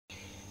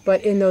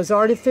But in those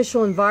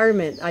artificial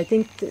environments,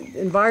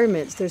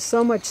 there's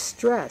so much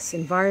stress,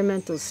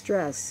 environmental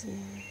stress,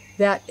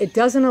 that it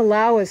doesn't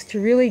allow us to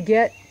really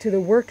get to the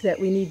work that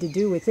we need to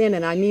do within,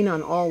 and I mean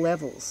on all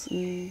levels,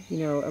 you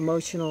know,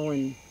 emotional.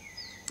 And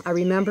I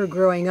remember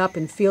growing up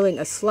and feeling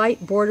a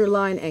slight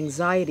borderline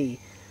anxiety.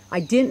 I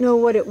didn't know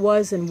what it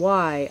was and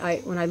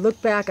why. When I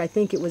look back, I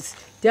think it was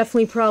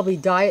definitely probably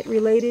diet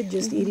related,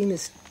 just eating the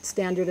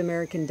standard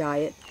American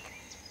diet.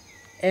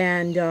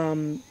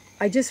 And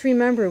I just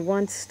remember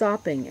once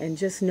stopping and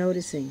just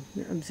noticing,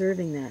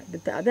 observing that.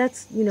 But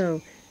that's, you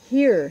know,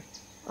 here,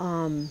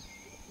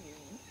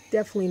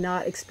 definitely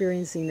not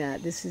experiencing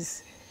that. This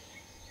is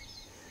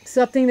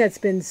something that's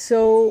been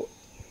so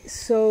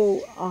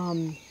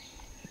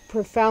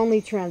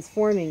profoundly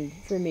transforming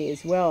for me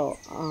as well.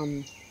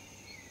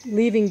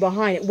 Leaving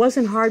behind, it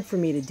wasn't hard for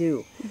me to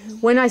do.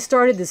 When I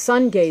started the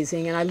sun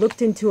gazing and I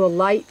looked into a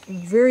light,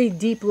 very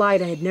deep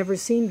light I had never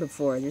seen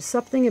before. There's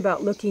something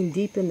about looking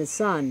deep in the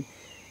sun.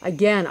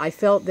 Again, I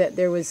felt that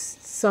there was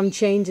some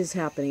changes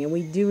happening, and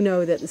we do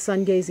know that the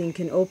sun gazing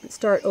can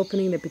start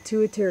opening the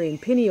pituitary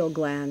and pineal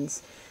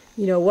glands.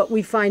 You know, what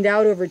we find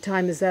out over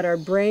time is that our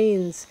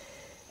brains,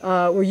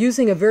 we're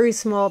using a very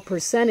small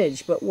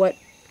percentage, but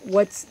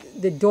what's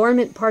the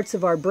dormant parts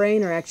of our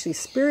brain are actually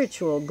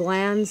spiritual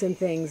glands and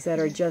things that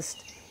are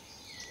just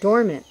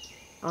dormant,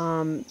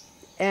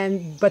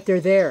 but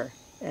they're there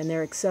and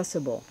they're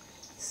accessible.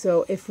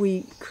 So if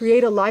we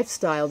create a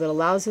lifestyle that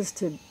allows us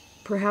to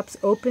perhaps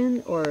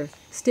open or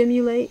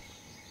stimulate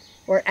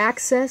or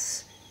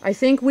access, I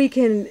think we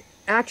can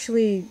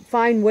actually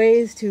find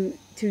ways to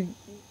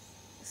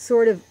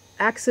sort of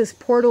access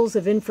portals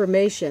of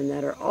information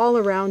that are all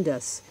around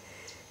us.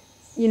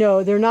 You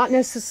know, they're not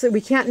necessarily,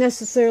 we can't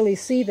necessarily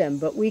see them,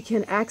 but we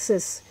can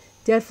access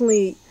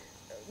definitely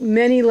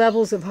many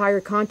levels of higher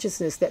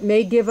consciousness that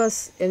may give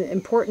us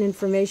important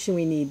information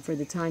we need for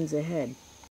the times ahead.